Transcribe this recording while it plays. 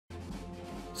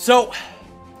So,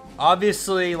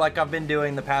 obviously, like I've been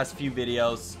doing the past few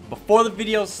videos, before the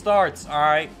video starts,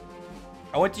 alright,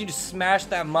 I want you to smash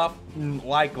that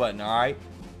like button, alright?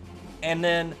 And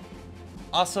then,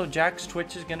 also, Jack's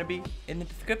Twitch is going to be in the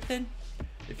description,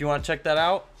 if you want to check that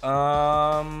out.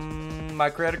 My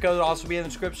creator code will also be in the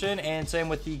description, and same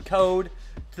with the code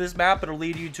to this map. It'll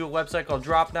lead you to a website called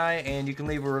Drop Night, and you can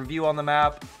leave a review on the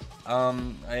map,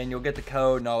 and you'll get the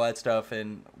code and all that stuff,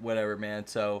 and whatever, man.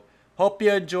 So, hope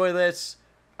you enjoy this.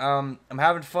 I'm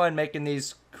having fun making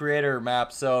these creator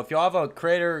maps, so if y'all have a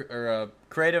creator or a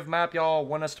creative map y'all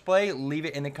want us to play, leave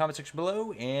it in the comment section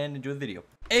below and enjoy the video.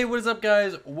 Hey, what is up,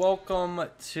 guys? Welcome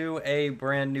to a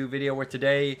brand new video where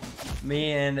today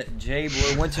me and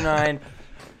JBlue129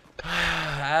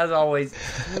 as always,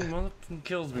 dude,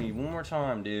 kills me one more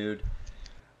time, dude.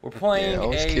 We're playing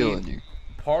a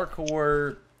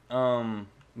parkour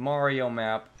Mario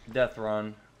map,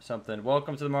 Deathrun something.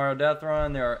 Welcome to the Mario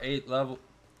Deathrun. There are 8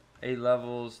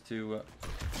 levels to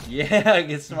yeah,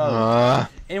 get smothered.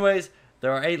 Anyways,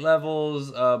 there are 8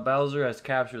 levels. Bowser has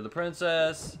captured the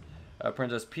princess.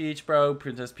 Princess Peach, bro.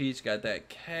 Princess Peach got that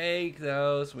cake,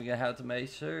 though, so we're gonna have to make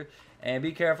sure. And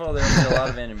be careful, there's a lot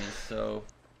of enemies, so.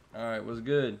 Alright, what's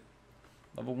good?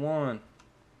 Level 1.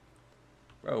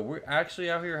 Bro, we're actually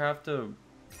out here have to.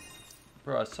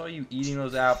 Bro, I saw you eating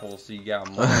those apples, so you got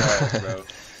more health, bro.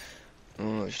 I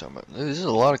don't know what you're talking about. This is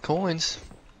a lot of coins.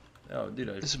 Oh, dude,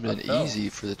 this has been easy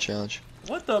for the challenge.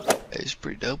 What the? Hey, it's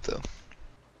pretty dope, though.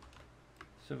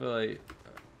 So, like.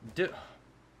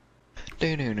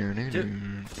 Baby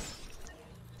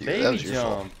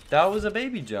jump. That was a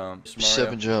baby jump.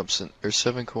 7 jumps or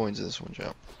 7 coins in this one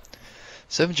jump.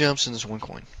 7 jumps in this 1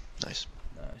 coin. Nice.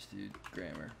 Nice, dude.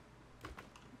 Grammar.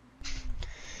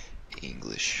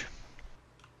 English.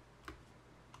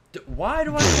 Why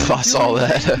do I? I saw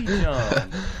that. Baby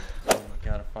jump? Oh my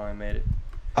god! I finally made it.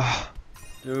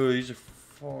 Dude, these are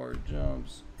far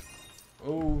jumps.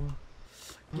 Oh.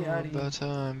 Yeah, about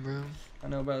time, bro. I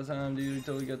know about time, dude. You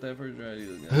totally got that first right.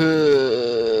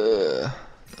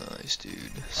 Nice, dude.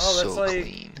 Oh, that's so like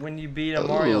clean. when you beat a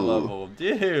Mario level.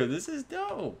 Dude, this is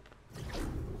dope.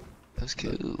 That's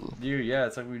cool. Dude, yeah,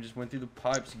 it's like we just went through the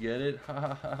pipes. Get it?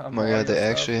 Oh my god, they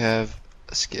actually have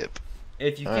a skip.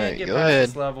 If you can't get past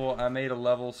this level, I made a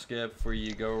level skip for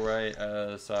you. Go right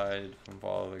aside from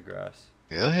follow the grass.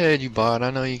 Go ahead, you bot.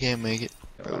 I know you can't make it.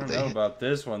 I don't know about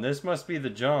this one. This must be the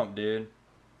jump, dude.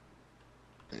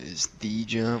 Is the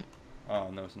jump? Oh,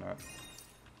 no, it's not.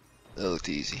 That looked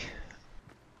easy.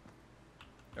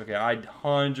 Okay, I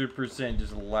 100%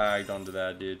 just lagged onto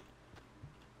that, dude.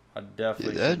 I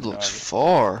definitely. Dude, that looks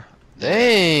far.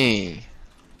 Dang.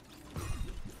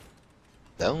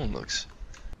 That one looks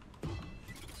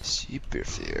super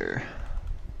fair.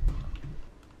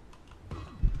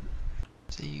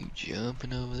 See you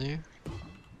jumping over there?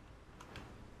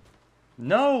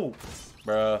 No,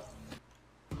 bruh.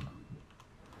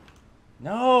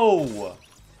 No!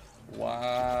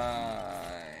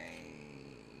 Why?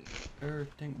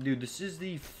 Everything. Dude, this is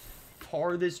the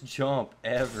farthest jump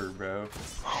ever, bro.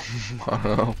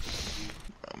 I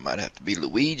might have to be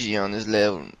Luigi on this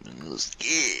level. A little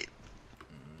scared.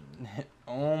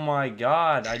 Oh my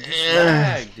god, I just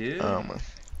lagged, dude.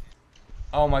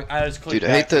 Oh my, I just clicked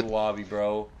back to the lobby,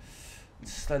 bro.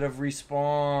 Instead of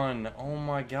respawn. Oh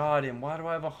my god, and why do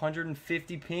I have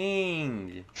 150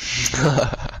 ping?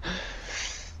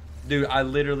 Dude, I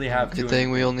literally have Good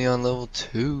thing we only on level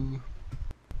 2.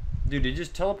 Dude, it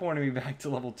just teleported me back to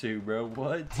level 2, bro.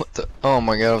 What? What the? Oh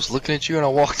my god, I was looking at you and I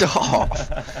walked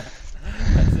off.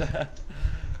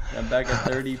 I'm back at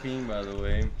 30 ping, by the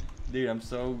way. Dude, I'm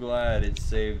so glad it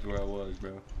saved where I was,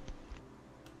 bro.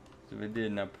 So if it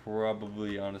didn't, I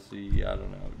probably, honestly, I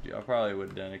don't know. Dude, I probably would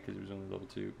have done it because it was only level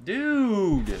 2.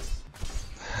 Dude!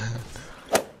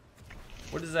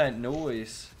 What is that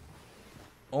noise?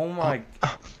 Oh my...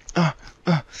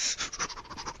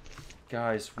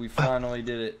 Guys, we finally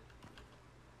did it.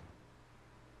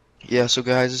 Yeah, so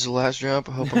guys, this is the last jump.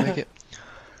 I hope I make it.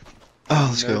 Oh,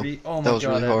 let's go. Oh my that was god,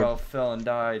 really I hard. about fell and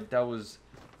died. That was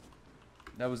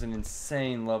an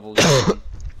insane level.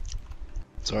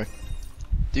 Sorry.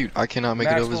 Dude, I cannot make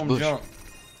it over this bush. Jump.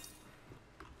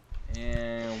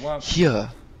 And what? Yeah.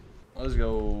 Let's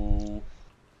go.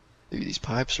 Dude, these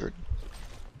pipes are...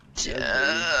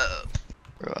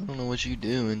 Bro, I don't know what you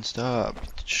doing. Stop.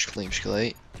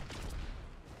 Slate.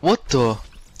 What the?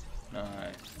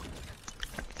 Alright.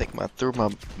 I think I threw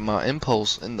my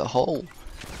impulse in the hole.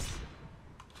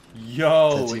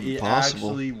 Yo, it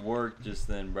actually worked just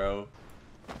then, bro.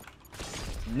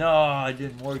 No, it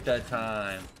didn't work that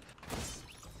time.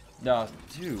 No,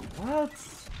 dude, what?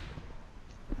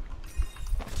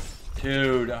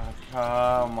 Dude,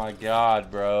 oh my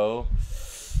god, bro.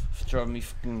 It's driving me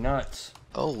fucking nuts.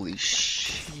 Holy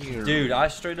shit. Dude, I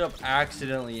straight up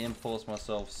accidentally impulsed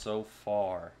myself so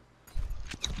far.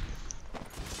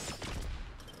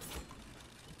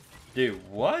 Dude,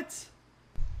 what?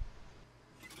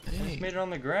 I just made it on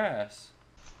the grass.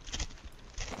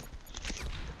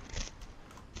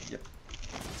 Yep.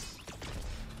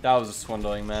 That was a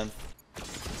swindling, man.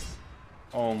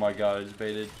 Oh my god, I just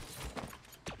baited.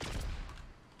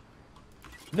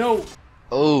 No!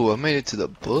 Oh, I made it to the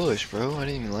bush, bro. I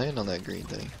didn't even land on that green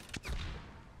thing.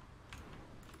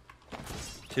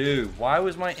 Dude, why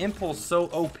was my impulse so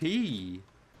OP?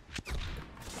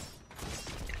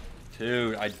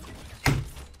 Dude, I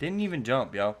didn't even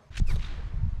jump, yo.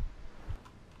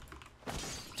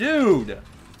 Dude!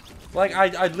 Like,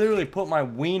 I literally put my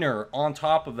wiener on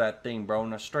top of that thing, bro,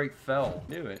 and I straight fell.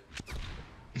 Do it.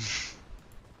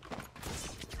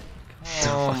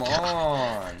 Come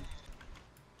on.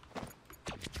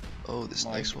 Oh, this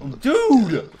next one.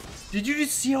 Dude! Did you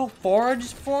just see how far I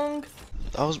just flung?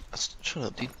 Shut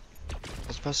up, dude. I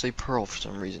was about to say Pearl for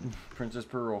some reason. Princess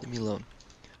Pearl. Leave me alone.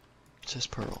 It says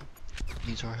Pearl.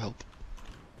 Needs our help.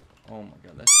 Oh my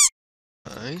god, that's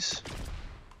Nice.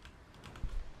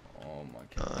 oh my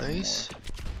god. Nice.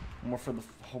 More for the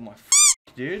oh my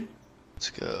dude. Let's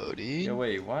go, dude. Yeah,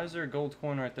 wait, why is there a gold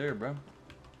coin right there, bro?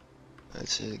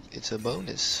 It's a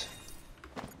bonus.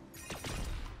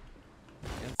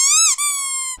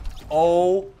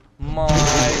 Oh my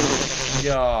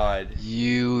god.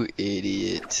 You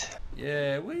idiot.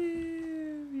 Yeah, woo,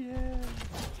 yeah.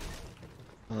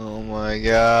 Oh my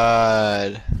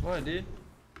god. What, dude?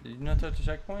 Did you not touch the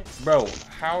checkpoint? Bro,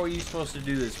 how are you supposed to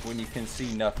do this when you can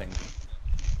see nothing?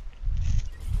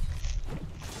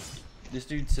 This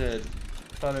dude said,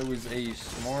 thought it was a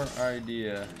smart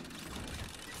idea.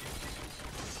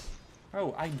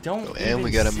 Bro, I don't Oh, even and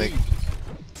we gotta see. make.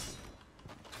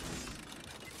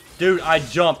 Dude, I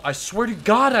jumped. I swear to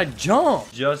God, I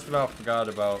jumped. Just about forgot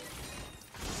about.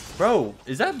 Bro,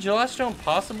 is that last jump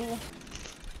possible?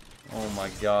 Oh my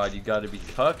God, you gotta be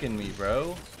cucking me,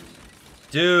 bro.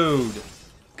 Dude,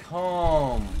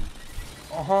 come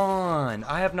on.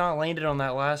 I have not landed on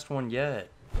that last one yet.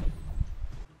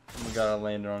 Oh my God, I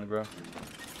landed on it, bro.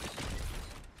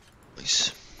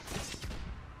 Nice.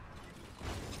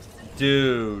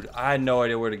 Dude, I had no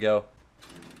idea where to go.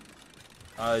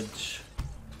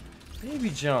 Baby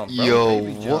jump, bro. Yo,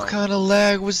 Baby jump. what kind of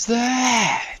lag was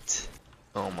that?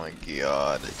 Oh my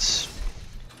god, it's.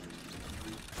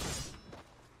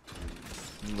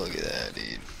 Look at that,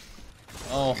 dude.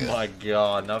 Oh my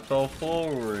God, and I fell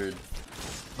forward.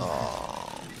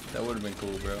 Oh. That would have been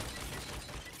cool, bro.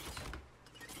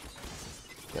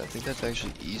 Yeah, I think that's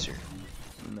actually easier.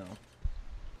 No.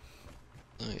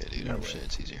 Oh yeah, dude, No 100% way.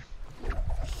 it's easier.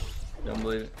 Don't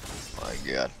believe it? My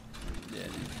god. Yeah,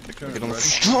 dude. Get on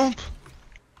the jump!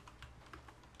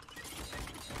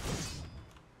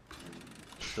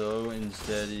 Slow and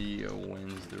steady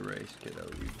wins the race, kiddo.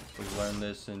 We've learned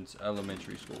this since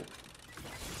elementary school.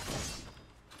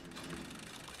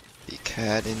 The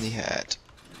cat in the hat.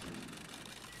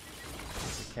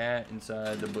 The cat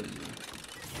inside the booty.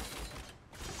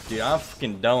 Dude, I'm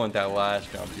fucking done with that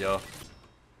last jump, yo.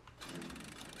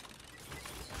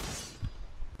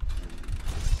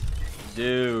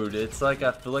 Dude, it's like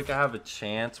I feel like I have a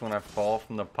chance when I fall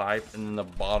from the pipe and then the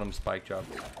bottom spike drop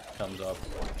comes up.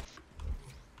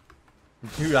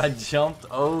 Dude, I jumped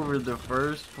over the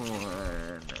first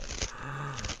one.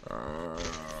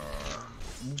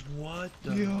 What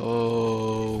the?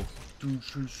 Yo. Dude,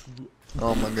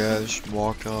 Oh my god, I just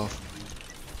walked off.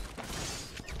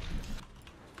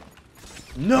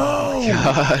 no! Oh my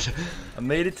god. I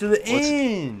made it to the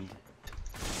end.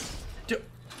 Dude,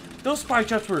 those spike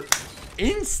drops were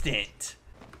instant.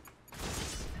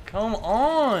 Come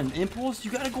on, Impulse,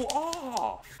 you gotta go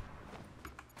off.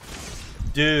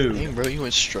 Dude. Dang, bro, you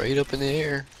went straight up in the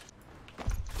air.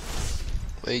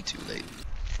 Way too late.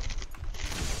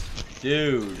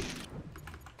 Dude.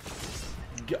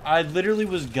 I literally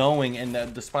was going and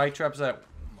the spike traps at...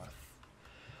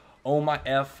 Oh my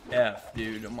FF,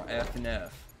 dude. Oh my F and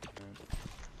F.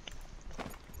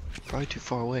 Probably too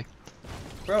far away.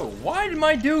 Bro, why did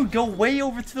my dude go way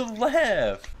over to the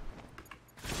left?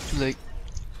 Too late.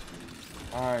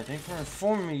 Alright, thanks for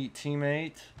informing me,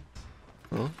 teammate.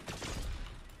 Huh?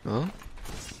 Huh?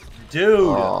 Dude!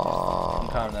 Aww. I'm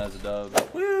counting that as a dub.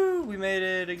 Woo! We made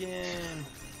it again.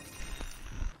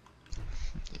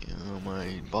 Yeah,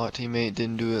 my bot teammate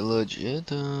didn't do it legit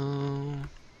though.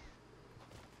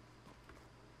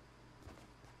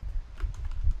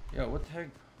 Yo, what the heck?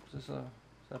 What's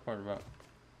that part about?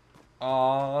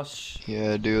 Oh,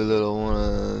 Yeah, do a little one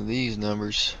of these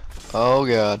numbers. Oh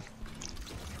god.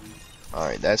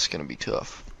 Alright, that's gonna be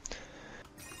tough.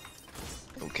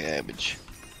 No cabbage.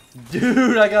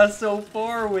 Dude, I got so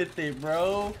far with it,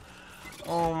 bro.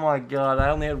 Oh my god, I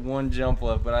only had one jump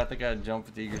left, but I think I had jump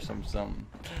fatigue or something, you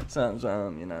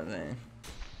know what I'm saying?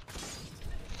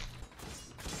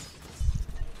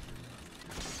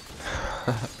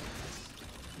 Oh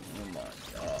my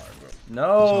god, bro.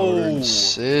 No!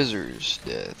 Cizzors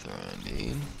Deathrun,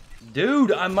 dude.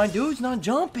 Dude, my dude's not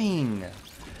jumping.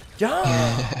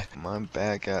 Jump! My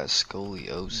back got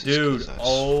scoliosis. Dude, 'cause I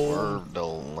oh. swerved the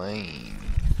lane.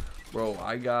 Bro,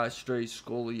 I got straight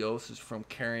scoliosis from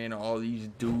carrying all these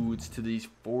dudes to these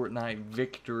Fortnite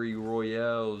victory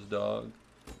royales, dog.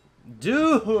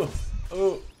 Dude! Oh,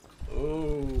 oh.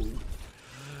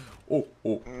 Oh, oh,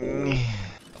 oh.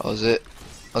 That was it.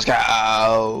 Let's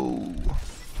go!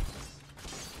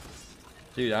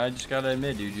 Dude, I just gotta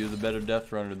admit, dude, you're the better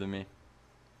death runner than me.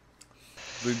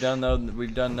 We've done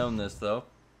known this though.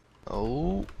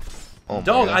 Oh. Oh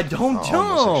Dog, my God. I don't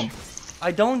Oh, jump.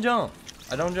 I don't jump.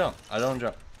 I don't jump. I don't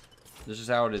jump. This is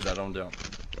how it is. I don't jump.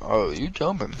 Oh, you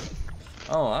jumping?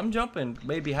 Oh, I'm jumping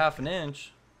maybe half an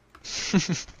inch.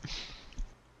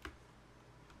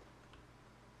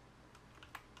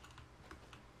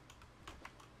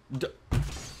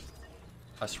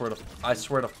 I swear to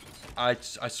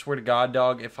God,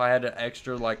 dog, if I had an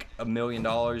extra like $1 million,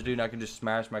 dude, I could just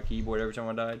smash my keyboard every time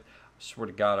I died. I swear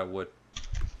to God, I would.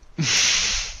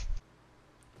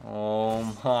 Oh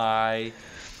my!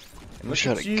 And look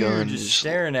at you, gun just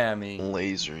staring at me.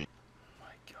 Lasering. Oh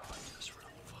my God, I swear to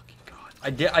fucking God!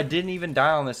 I didn't even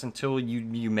die on this until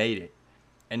you made it,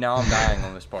 and now I'm dying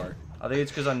on this part. I think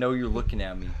it's because I know you're looking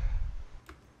at me.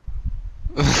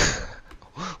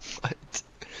 What? What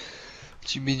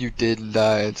you mean you didn't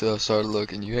die until I started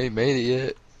looking? You ain't made it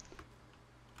yet.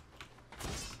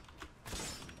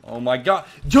 Oh my God!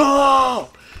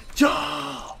 Jump!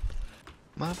 Jump!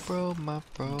 My bro.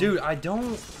 Dude, I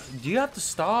don't. Do you have to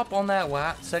stop on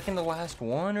that second to last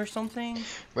one or something?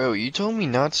 Bro, you told me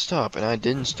not to stop, and I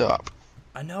didn't stop.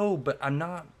 I know, but I'm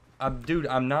not. Dude,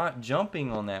 I'm not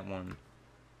jumping on that one.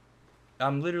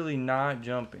 I'm literally not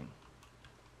jumping.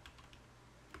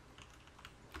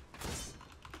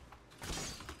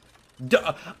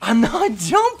 I'm not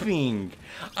jumping.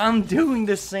 I'm doing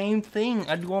the same thing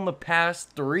I do on the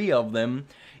past 3 of them.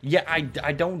 Yeah,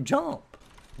 I don't jump.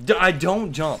 I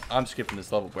don't jump. I'm skipping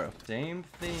this level, bro. Same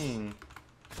thing.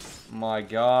 My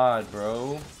God,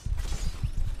 bro.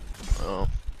 Oh,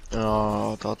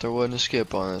 I thought there wasn't a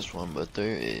skip on this one, but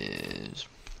there is.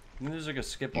 There's like a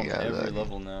skip on every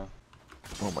level now.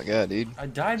 Oh my God, dude. I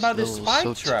died by this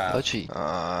spike trap. Touchy.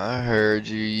 I heard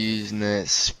you using that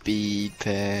speed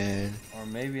pad. Or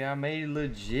maybe I made it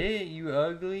legit, you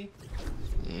ugly.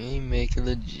 You ain't making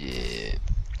legit.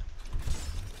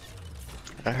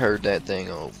 I heard that thing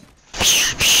on.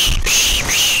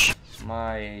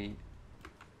 My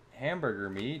hamburger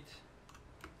meat.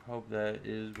 Hope that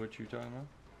is what you're talking about.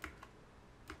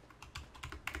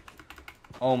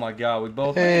 Oh my God, we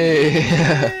both.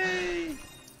 Hey.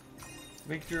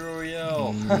 Victory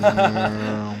Royale.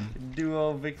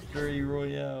 Duo Victory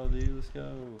Royale, dude. Let's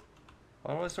go.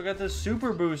 Why do I still got this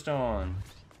super boost on?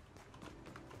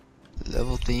 The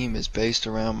level theme is based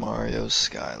around Mario's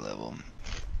sky level.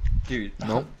 Dude,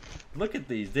 nope. Look at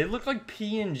these. They look like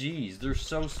PNGs. They're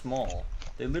so small.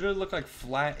 They literally look like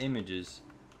flat images.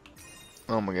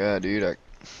 Oh my God, dude.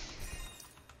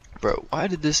 Bro, why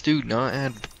did this dude not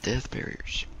add death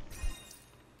barriers?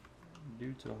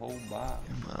 Due to whole bot.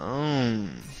 Come on.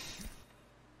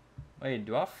 Wait,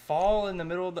 do I fall in the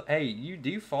middle of the... Hey, do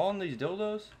you fall in these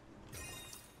dildos?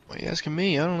 Why are you asking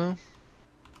me? I don't know.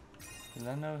 Cause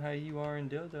I know how you are in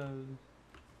dildos.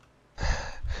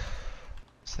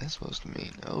 What's that supposed to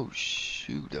mean? Oh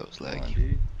shoot, that was laggy. On,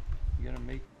 dude. You gotta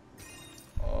make...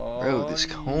 Oh, bro, this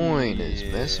coin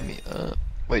is messing me up.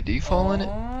 Wait, do you fall in it?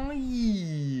 Oh,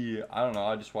 yeah. I don't know.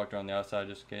 I just walked around the outside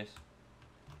just in case.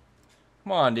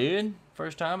 Come on, dude.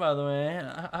 First time, by the way.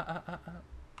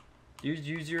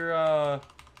 Use your,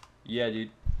 yeah,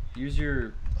 dude. Use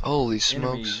your... Holy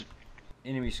smokes.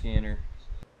 Enemy scanner.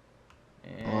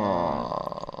 And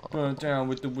run down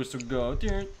with the whistle go. My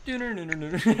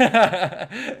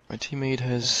teammate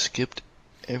has skipped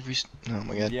every... Oh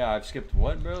my God. Yeah, I've skipped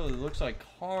what, bro? It looks like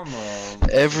karma.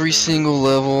 Every single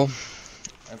level.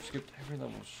 I've skipped every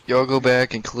level. Y'all go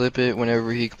back and clip it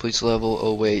whenever he completes level.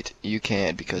 Oh wait, you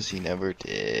can't because he never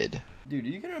did. Dude, are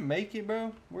you gonna make it,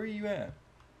 bro? Where are you at?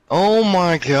 Oh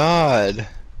my God.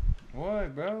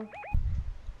 What, bro?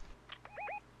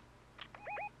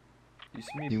 You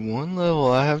see me? You one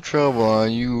level I have trouble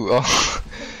on you. Oh.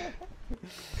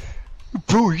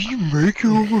 Bro, you make it?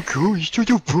 Oh my god, you still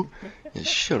do bro. Yeah,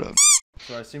 shut up.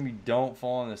 So I assume you don't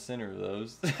fall in the center of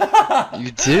those.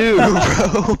 You do,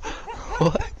 bro.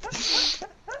 What?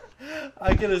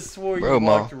 I could have swore Bro, you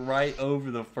walked right over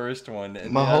the first one.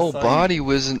 And my then I whole saw body you...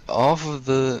 wasn't off of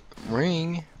the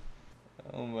ring.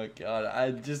 Oh my god,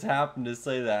 I just happened to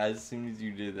say that as soon as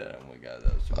you did that. Oh my god,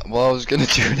 that was so Well, I was gonna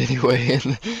do it anyway,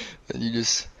 and then you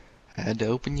just had to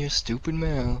open your stupid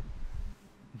mouth.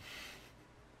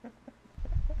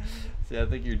 See, I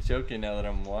think you're joking now that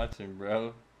I'm watching,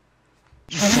 bro.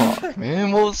 Fuck,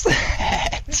 man, what was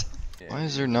that? Yeah, Why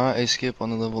is there not a skip on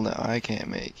the level that I can't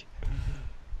make?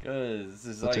 Cause this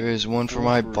is But like there is one for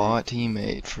my foolproof. bot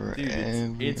teammate for Dude,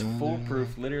 every it's other.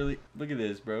 foolproof. Literally, look at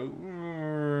this, bro.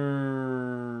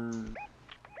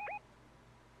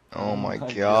 Oh my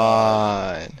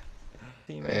god.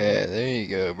 Teammate. Yeah, there you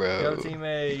go, bro. Go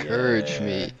teammate. Encourage Yeah.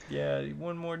 me. Yeah,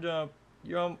 one more jump.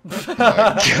 You're on. Oh my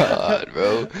god,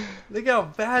 bro. Look how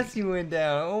fast you went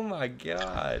down. Oh my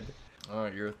god.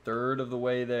 Alright, you're a third of the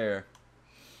way there.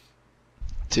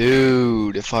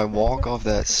 Dude, if I walk off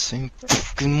that same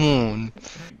fucking one.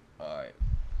 Alright,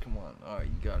 come on. Alright,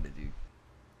 you got it, dude.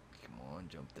 Come on,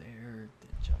 jump there.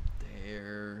 Then jump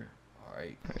there.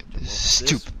 Alright. This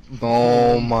stupid.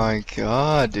 Oh my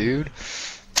god, dude.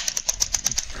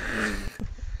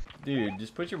 Dude,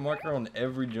 just put your marker on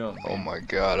every jump. Oh my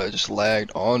god, I just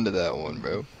lagged onto that one,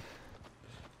 bro.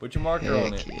 Put your marker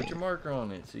on it. Heck Put your marker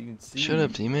on it so you can see. Shut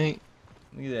up, teammate.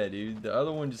 Look at that, dude. The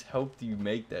other one just helped you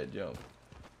make that jump.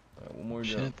 Alright, one more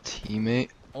Shut jump. up, teammate.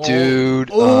 Oh. Dude,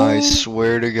 Oh. I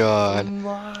swear to God.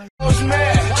 My Hoes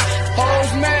mad,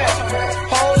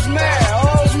 hoes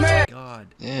mad. god.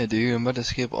 Yeah, dude, I'm about to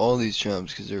skip all these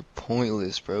jumps because they're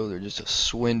pointless, bro. They're just a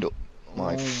swindle.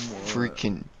 My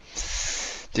freaking...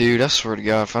 Dude, I swear to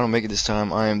God, if I don't make it this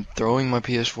time, I am throwing my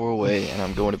PS4 away and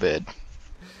I'm going to bed.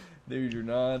 Dude, you're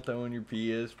not throwing your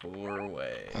PS4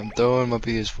 away. I'm throwing my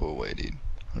PS4 away, dude.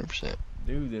 100%.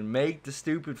 Dude, then make the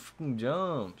stupid fucking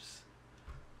jumps.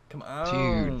 Come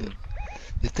on. Dude,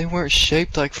 if they weren't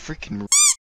shaped like freaking...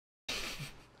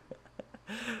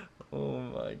 Oh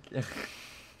my god.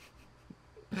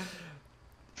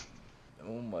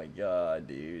 Oh my god,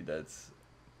 dude. That's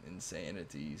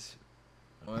insanities.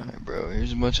 One, Alright, bro,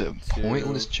 here's a bunch of two.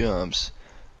 pointless jumps.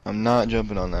 I'm not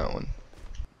jumping on that one.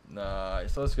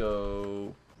 Nice. Let's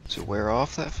go. Does it wear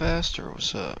off that fast, or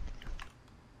what's up?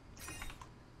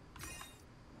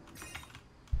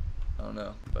 I don't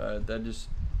know, but that just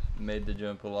made the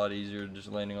jump a lot easier,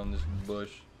 just landing on this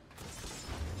bush.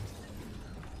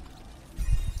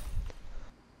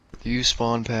 You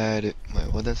spawn pad it. Wait,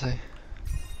 what'd that say?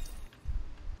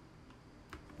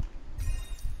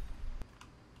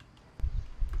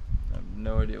 I have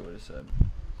no idea what it said.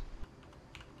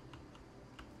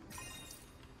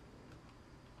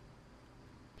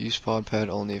 Use spawn pad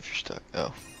only if you're stuck.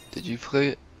 Oh, did you play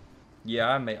it? Yeah,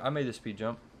 I made the speed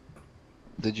jump.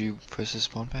 Did you press the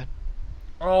spawn pad?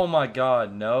 Oh my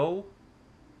god, no.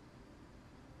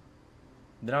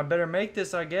 Then I better make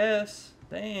this, I guess.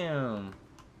 Damn.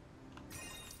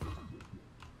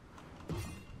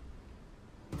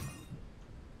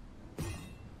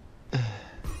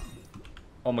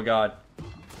 Oh my god.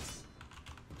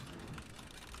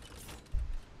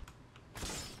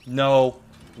 No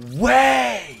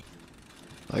way!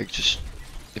 Like, just,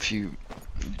 if you,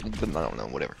 but I don't know,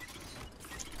 whatever.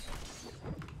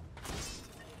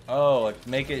 Oh, like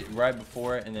make it right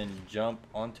before it and then jump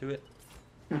onto it?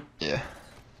 Yeah.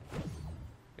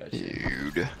 Gotcha.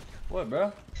 Dude. What,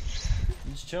 bro?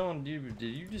 You just chilling, dude.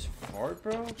 Did you just fart,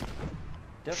 bro?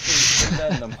 Definitely put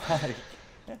that in the mic.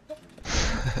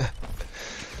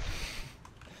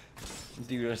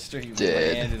 Dude, I straight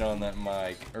Dead. landed on that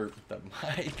mic. Or the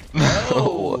mic.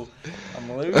 No!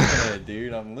 I'm losing it,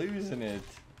 dude. I'm losing it.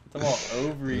 I'm all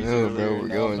ovaries No, over bro, there, we're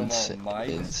now going I'm all mics.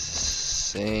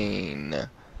 insane.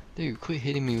 Dude, quit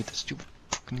hitting me with the stupid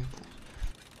fucking...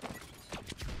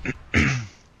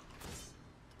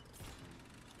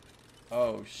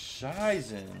 Oh,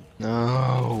 Shizen.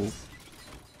 No.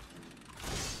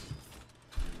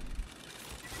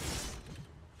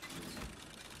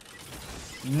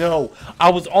 No, I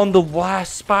was on the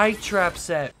last spike trap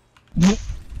set.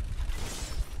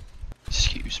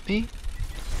 Excuse me?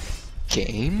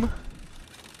 Game?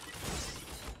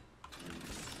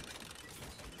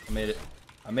 I made it.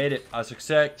 I made it. I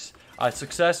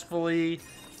successfully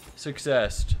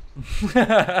successed.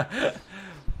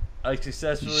 I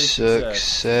successfully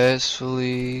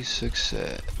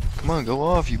Success. Come on, go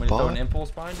off, you When you throw an bot.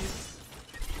 impulse behind you,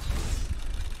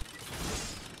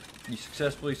 you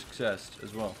successfully successed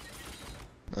as well.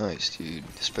 Nice, dude.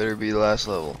 This better be the last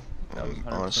level. That was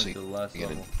 100% Honestly, the last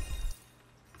get it. level.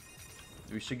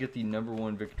 We should get the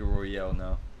 #1 Victor Royale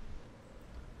now.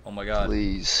 Oh my god.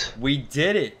 Please. We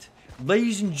did it!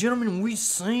 Ladies and gentlemen, we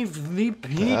saved the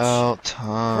Peach! About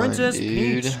time, Princess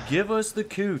dude. Peach, give us the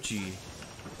coochie.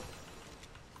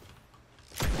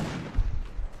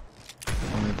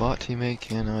 My bot teammate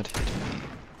cannot hit me.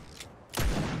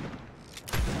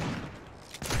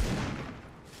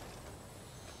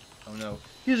 Oh no.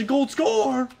 He has a gold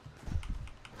score!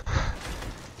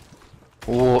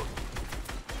 What?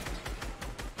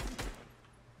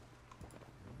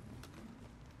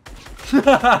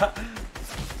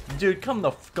 Dude, come the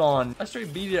f on. I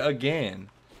straight beat it again.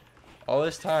 All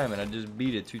this time, and I just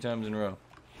beat it 2 times in a row.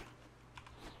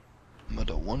 I'm about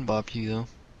to one-bop you, though.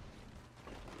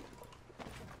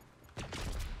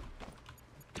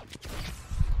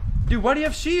 Dude, why do you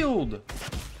have shield?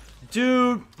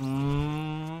 Dude. Get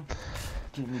me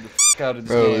the f out of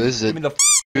this Bro, game. this is Get me the f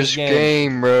This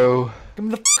game, bro. Get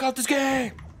me the f out this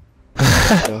game.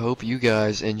 I hope you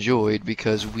guys enjoyed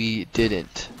because we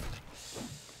didn't.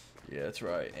 Yeah, that's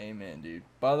right. Amen, dude.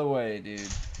 By the way, dude,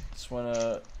 just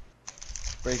wanna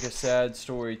break a sad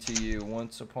story to you.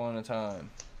 Once upon a time,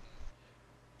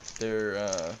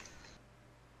 there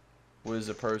was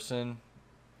a person.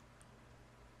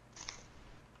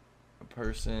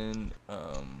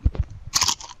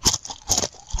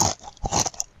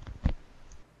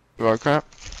 Crap.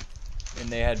 And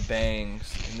they had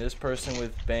bangs, and this person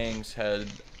with bangs had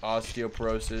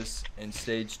osteoporosis and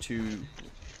stage 2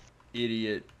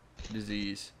 idiot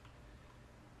disease.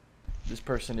 This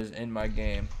person is in my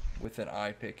game with an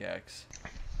eye pickaxe.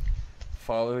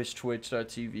 Follow his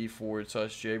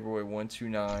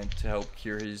twitch.tv/jboy129 to help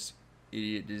cure his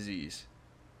idiot disease.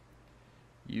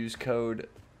 Use code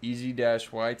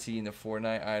ezy-yt in the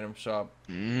Fortnite item shop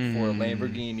for a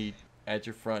Lamborghini at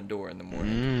your front door in the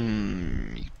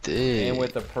morning. You did. And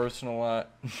with a personalized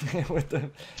with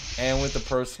the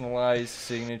personalized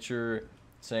signature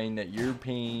saying that your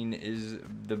peen is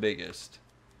the biggest.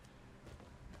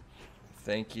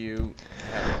 Thank you.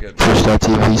 Have a good one.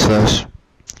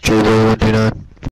 Twitch.tv/jboy129.